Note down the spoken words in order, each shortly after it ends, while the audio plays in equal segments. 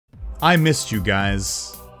I missed you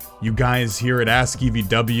guys. You guys here at Ask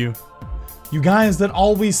EVW. You guys that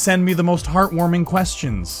always send me the most heartwarming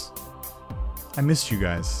questions. I missed you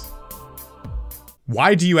guys.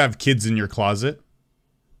 Why do you have kids in your closet?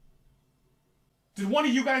 Did one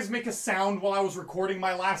of you guys make a sound while I was recording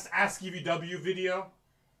my last Ask EVW video?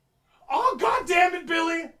 Oh, god damn it,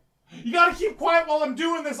 Billy! You gotta keep quiet while I'm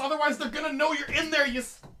doing this, otherwise they're gonna know you're in there,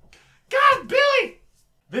 God, Billy!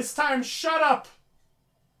 This time, shut up!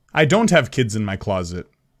 I don't have kids in my closet.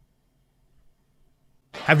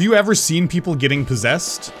 Have you ever seen people getting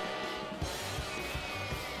possessed?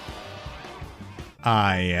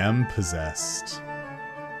 I am possessed.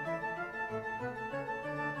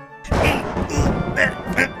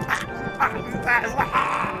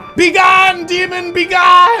 Be gone, demon, be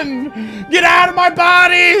gone! Get out of my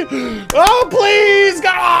body! Oh, please!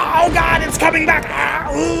 God, oh, God, it's coming back!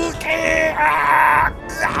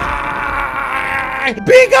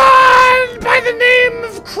 Be gone! By the name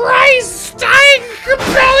of Christ, I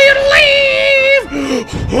compel you to leave!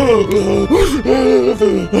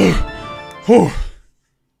 Whew.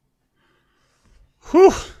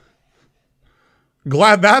 Whew.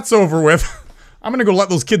 Glad that's over with. I'm gonna go let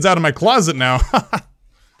those kids out of my closet now.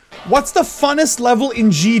 What's the funnest level in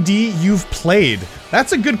GD you've played?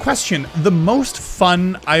 That's a good question. The most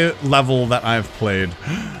fun level that I've played.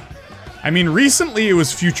 I mean, recently it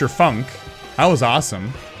was Future Funk. That was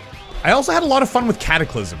awesome. I also had a lot of fun with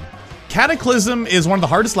Cataclysm. Cataclysm is one of the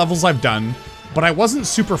hardest levels I've done, but I wasn't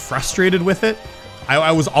super frustrated with it.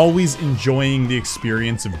 I was always enjoying the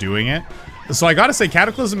experience of doing it. So I gotta say,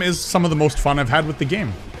 Cataclysm is some of the most fun I've had with the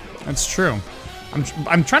game. That's true.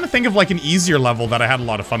 I'm trying to think of like an easier level that I had a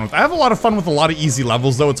lot of fun with. I have a lot of fun with a lot of easy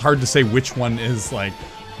levels, though it's hard to say which one is like,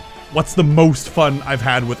 what's the most fun I've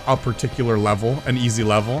had with a particular level, an easy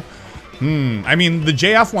level. I mean, the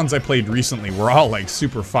JF ones I played recently were all like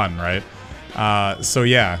super fun, right? So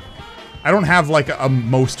yeah. I don't have like a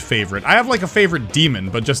most favorite. I have like a favorite demon,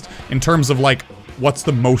 but just in terms of like, what's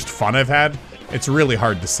the most fun I've had, it's really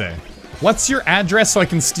hard to say. What's your address so I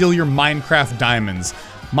can steal your Minecraft diamonds?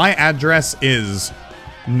 My address is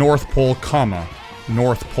North Pole, comma,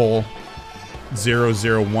 North Pole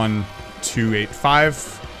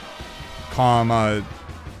 001285, comma,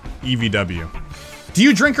 EVW. Do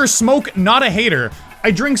you drink or smoke? Not a hater.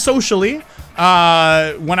 I drink socially.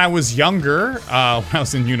 When I was younger, when I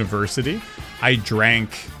was in university, I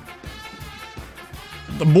drank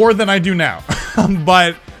more than I do now.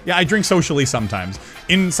 But yeah, I drink socially sometimes.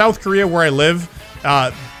 In South Korea, where I live,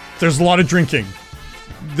 there's a lot of drinking.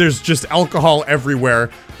 There's just alcohol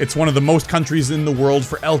everywhere. It's one of the most countries in the world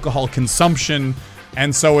for alcohol consumption,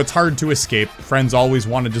 and so it's hard to escape. Friends always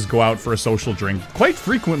want to just go out for a social drink. Quite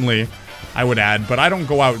frequently, I would add, but I don't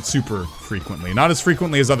go out super frequently. Not as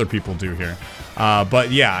frequently as other people do here.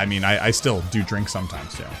 But yeah, I mean, I still do drink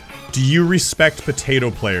sometimes, yeah. Do you respect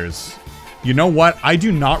potato players? You know what? I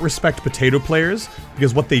do not respect potato players,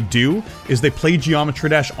 because what they do is they play Geometry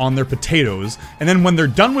Dash on their potatoes, and then when they're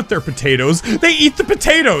done with their potatoes, they eat the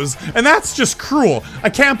potatoes! And that's just cruel! I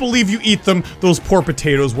can't believe you eat them, those poor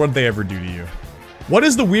potatoes. What'd they ever do to you? What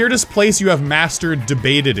is the weirdest place you have mastered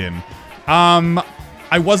debated in?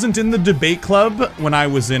 I wasn't in the debate club when I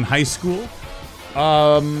was in high school.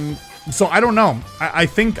 So I don't know. I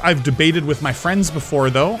think I've debated with my friends before,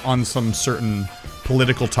 though, on some certain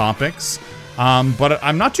political topics. But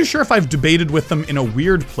I'm not too sure if I've debated with them in a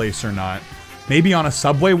weird place or not. Maybe on a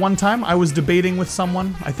subway one time I was debating with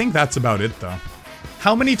someone. I think that's about it, though.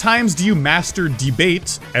 How many times do you master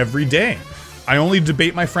debate every day? I only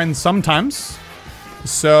debate my friends sometimes.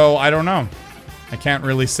 So I don't know. I can't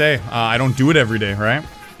really say. I don't do it every day, right?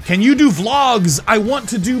 Can you do vlogs? I want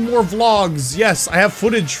to do more vlogs. Yes, I have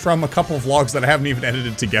footage from a couple of vlogs that I haven't even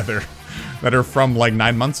edited together that are from like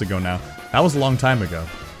 9 months ago now. That was a long time ago.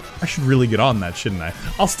 I should really get on that, shouldn't I?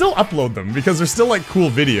 I'll still upload them because they're still like cool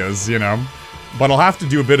videos, you know? But I'll have to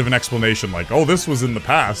do a bit of an explanation like, oh, this was in the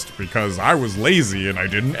past because I was lazy and I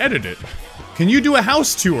didn't edit it. Can you do a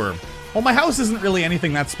house tour? Well, my house isn't really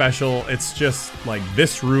anything that special. It's just like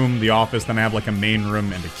this room, the office, then I have like a main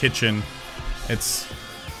room and a kitchen. It's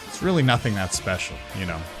really nothing that special, you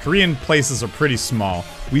know. Korean places are pretty small.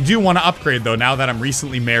 We do want to upgrade though. Now that I'm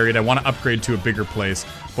recently married, I want to upgrade to a bigger place.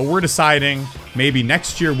 But we're deciding maybe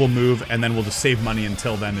next year we'll move and then we'll just save money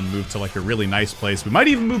until then and move to like a really nice place. We might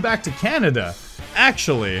even move back to Canada,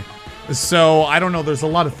 actually. So I don't know, there's a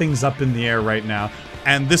lot of things up in the air right now.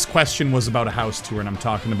 And this question was about a house tour and I'm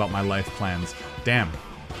talking about my life plans. Damn.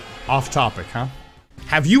 Off topic, huh?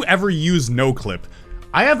 Have you ever used Noclip?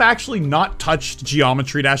 I have actually not touched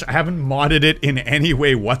Geometry Dash. I haven't modded it in any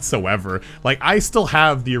way whatsoever. Like, I still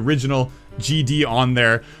have the original GD on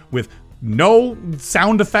there with no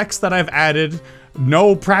sound effects that I've added,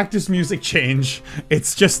 no practice music change.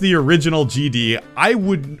 It's just the original GD. I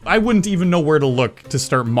wouldn't even know where to look to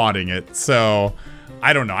start modding it, so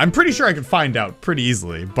I don't know. I'm pretty sure I could find out pretty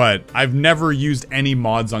easily, but I've never used any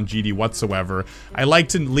mods on GD whatsoever. I like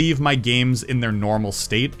to leave my games in their normal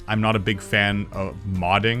state. I'm not a big fan of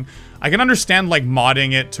modding. I can understand like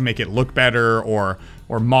modding it to make it look better, or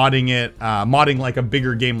modding like a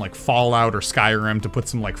bigger game like Fallout or Skyrim to put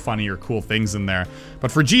some like funny or cool things in there.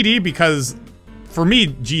 But for GD, because for me,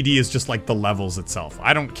 GD is just like the levels itself.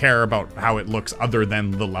 I don't care about how it looks other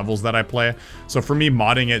than the levels that I play. So for me,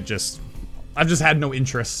 modding it I've just had no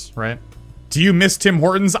interest, right? Do you miss Tim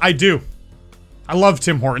Hortons? I do. I love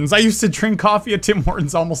Tim Hortons. I used to drink coffee at Tim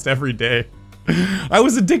Hortons almost every day. I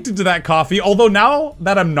was addicted to that coffee, although now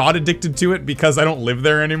that I'm not addicted to it because I don't live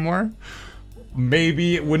there anymore,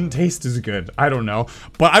 maybe it wouldn't taste as good. I don't know.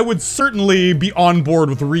 But I would certainly be on board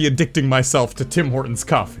with re-addicting myself to Tim Hortons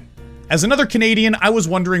coffee. As another Canadian, I was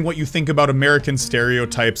wondering what you think about American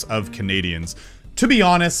stereotypes of Canadians. To be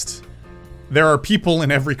honest, there are people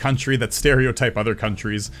in every country that stereotype other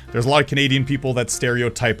countries. There's a lot of Canadian people that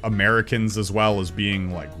stereotype Americans as well as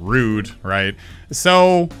being, like, rude, right?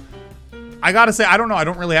 So, I gotta say, I don't know. I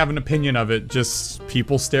don't really have an opinion of it. Just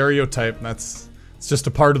people stereotype. It's just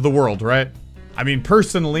a part of the world, right? I mean,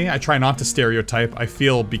 personally, I try not to stereotype. I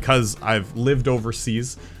feel because I've lived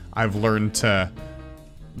overseas, I've learned to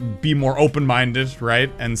be more open-minded,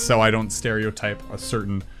 right? And so I don't stereotype a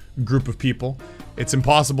certain group of people. It's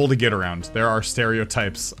impossible to get around. There are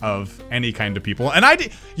stereotypes of any kind of people. And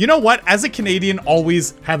you know what? As a Canadian,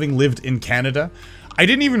 always having lived in Canada, I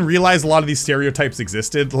didn't even realize a lot of these stereotypes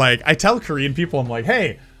existed. Like, I tell Korean people, I'm like,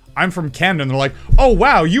 hey, I'm from Canada, and they're like, oh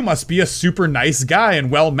wow, you must be a super nice guy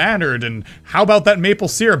and well-mannered, and how about that maple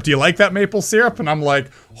syrup? Do you like that maple syrup? And I'm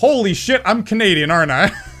like, holy shit, I'm Canadian, aren't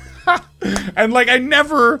I? And like, I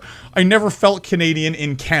never felt Canadian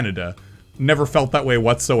in Canada. Never felt that way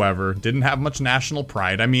whatsoever. Didn't have much national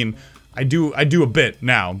pride. I mean, I do a bit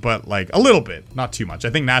now, but like a little bit, not too much. I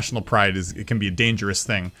think national pride it can be a dangerous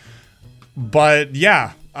thing. But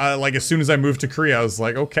yeah, like as soon as I moved to Korea, I was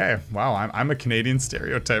like, okay, wow, I'm a Canadian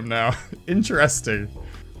stereotype now. Interesting.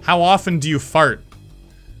 How often do you fart?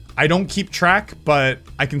 I don't keep track, but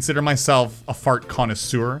I consider myself a fart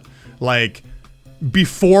connoisseur. Like,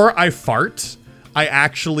 before I fart, I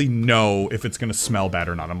actually know if it's gonna smell bad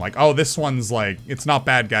or not. I'm like, oh, this one's like, it's not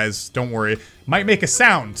bad, guys, don't worry. Might make a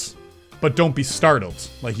sound, but don't be startled.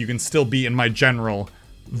 Like, you can still be in my general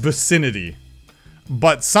vicinity.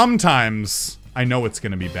 But sometimes, I know it's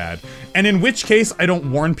gonna be bad. And in which case, I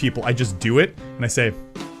don't warn people, I just do it, and I say,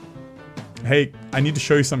 hey, I need to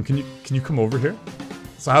show you something, can you come over here?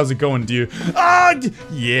 So how's it going, do you? Ah,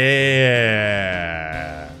 yeah.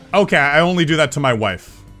 Okay, I only do that to my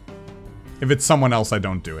wife. If it's someone else, I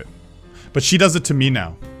don't do it. But she does it to me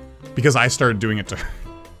now, because I started doing it to her.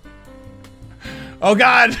 Oh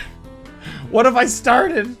god! What have I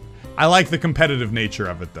started? I like the competitive nature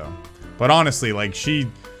of it, though. But honestly, like, she's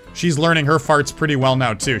learning her farts pretty well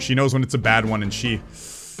now, too. She knows when it's a bad one, and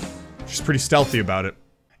she's pretty stealthy about it.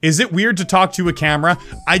 Is it weird to talk to a camera?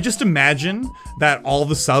 I just imagine that all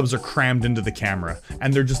the subs are crammed into the camera,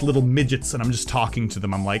 and they're just little midgets, and I'm just talking to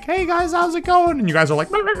them. I'm like, hey guys, how's it going? And you guys are like,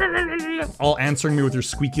 all answering me with your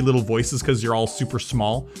squeaky little voices because you're all super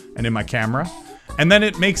small and in my camera. And then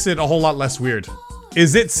it makes it a whole lot less weird.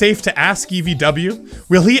 Is it safe to ask EVW?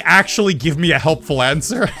 Will he actually give me a helpful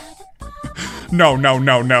answer? No, no,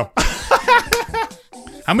 no, no.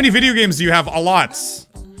 How many video games do you have? A lot.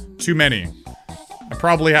 Too many. I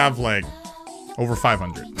probably have, like, over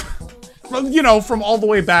 500. Well, you know, from all the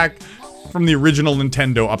way back from the original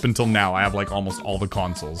Nintendo up until now, I have, like, almost all the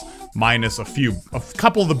consoles. Minus a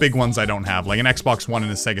couple of the big ones I don't have, like an Xbox One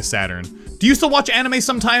and a Sega Saturn. Do you still watch anime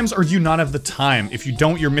sometimes, or do you not have the time? If you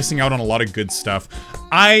don't, you're missing out on a lot of good stuff.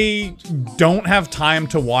 I don't have time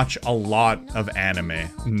to watch a lot of anime,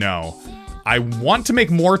 no. I want to make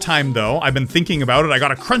more time, though. I've been thinking about it. I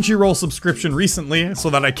got a Crunchyroll subscription recently so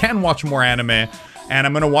that I can watch more anime. And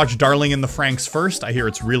I'm gonna watch Darling in the Franxx first. I hear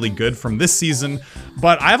it's really good from this season.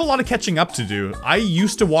 But I have a lot of catching up to do. I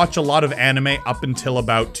used to watch a lot of anime up until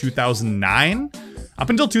about 2009. Up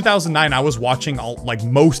until 2009, I was watching like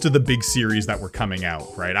most of the big series that were coming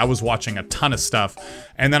out, right? I was watching a ton of stuff.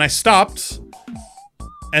 And then I stopped.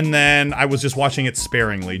 And then I was just watching it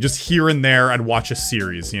sparingly. Just here and there, I'd watch a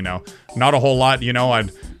series, you know. Not a whole lot, you know.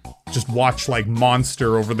 I'd just watch like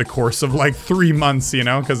Monster over the course of like 3 months, you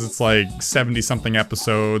know, because it's like 70 something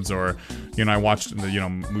episodes, or, you know, I watched, you know,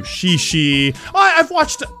 Mushishi.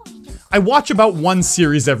 I watch about one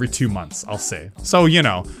series every 2 months, I'll say. So, you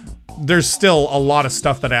know, there's still a lot of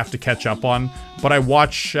stuff that I have to catch up on, but I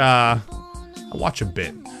watch a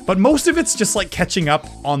bit. But most of it's just like catching up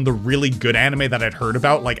on the really good anime that I'd heard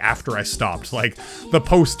about, like after I stopped. Like the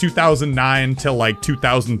post 2009 till like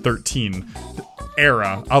 2013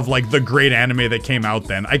 era of like the great anime that came out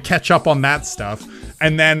then. I catch up on that stuff.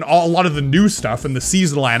 And then a lot of the new stuff and the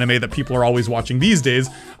seasonal anime that people are always watching these days,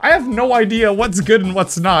 I have no idea what's good and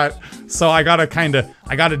what's not. So I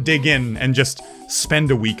gotta dig in and just spend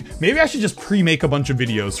a week. Maybe I should just pre-make a bunch of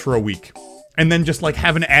videos for a week. And then just like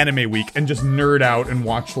have an anime week and just nerd out and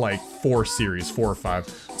watch like 4 or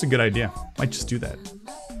 5. It's a good idea. Might just do that.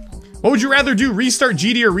 What would you rather do? Restart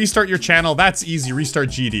GD or restart your channel? That's easy, restart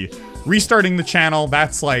GD. Restarting the channel,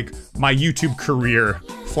 that's like my YouTube career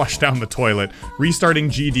flushed down the toilet. Restarting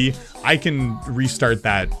GD, I can restart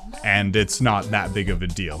that and it's not that big of a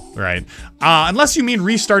deal, right? Unless you mean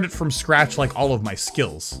restart it from scratch like all of my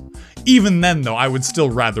skills. Even then though, I would still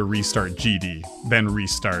rather restart GD than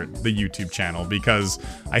restart the YouTube channel, because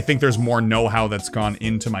I think there's more know-how that's gone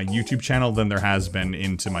into my YouTube channel than there has been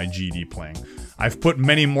into my GD playing. I've put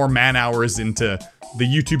many more man hours into the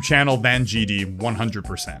YouTube channel than GD,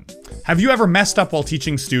 100%. Have you ever messed up while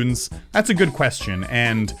teaching students? That's a good question,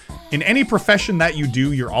 and in any profession that you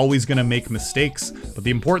do, you're always gonna make mistakes, but the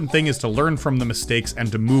important thing is to learn from the mistakes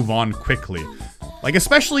and to move on quickly. Like,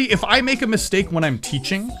 especially if I make a mistake when I'm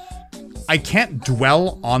teaching, I can't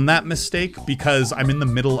dwell on that mistake because I'm in the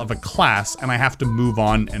middle of a class and I have to move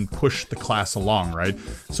on and push the class along, right?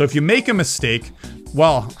 So if you make a mistake,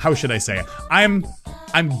 well, how should I say it? I'm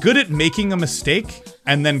good at making a mistake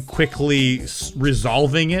and then quickly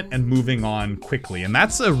resolving it and moving on quickly. And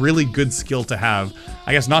that's a really good skill to have,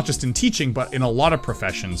 I guess, not just in teaching, but in a lot of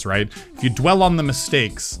professions, right? If you dwell on the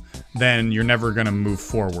mistakes, then you're never gonna move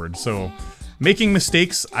forward. So making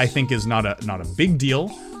mistakes, I think, is not a big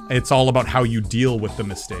deal. It's all about how you deal with the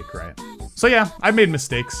mistake, right? So yeah, I've made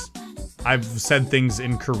mistakes. I've said things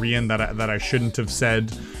in Korean that I shouldn't have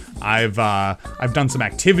said. I've done some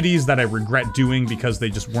activities that I regret doing because they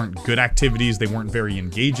just weren't good activities. They weren't very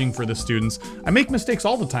engaging for the students. I make mistakes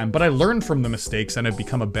all the time, but I learn from the mistakes and I've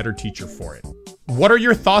become a better teacher for it. What are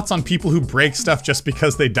your thoughts on people who break stuff just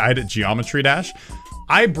because they died at Geometry Dash?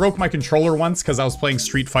 I broke my controller once because I was playing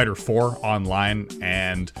Street Fighter 4 online,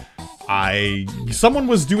 and someone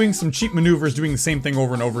was doing some cheap maneuvers, doing the same thing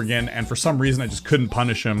over and over again, and for some reason I just couldn't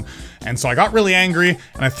punish him. And so I got really angry,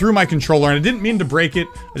 and I threw my controller, and I didn't mean to break it,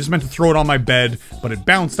 I just meant to throw it on my bed, but it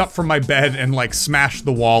bounced up from my bed and like smashed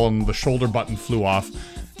the wall, and the shoulder button flew off.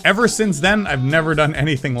 Ever since then, I've never done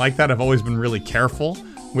anything like that. I've always been really careful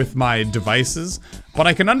with my devices, but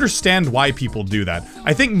I can understand why people do that.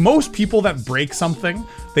 I think most people that break something,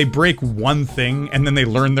 they break one thing and then they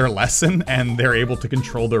learn their lesson and they're able to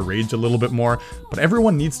control their rage a little bit more, but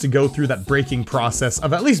everyone needs to go through that breaking process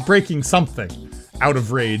of at least breaking something out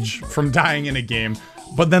of rage from dying in a game,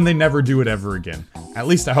 but then they never do it ever again. At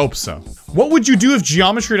least I hope so. What would you do if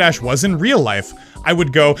Geometry Dash was in real life? I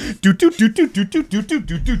would go I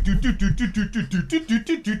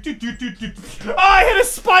hit a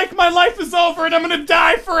spike, my life is over and I'm gonna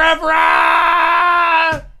die forever.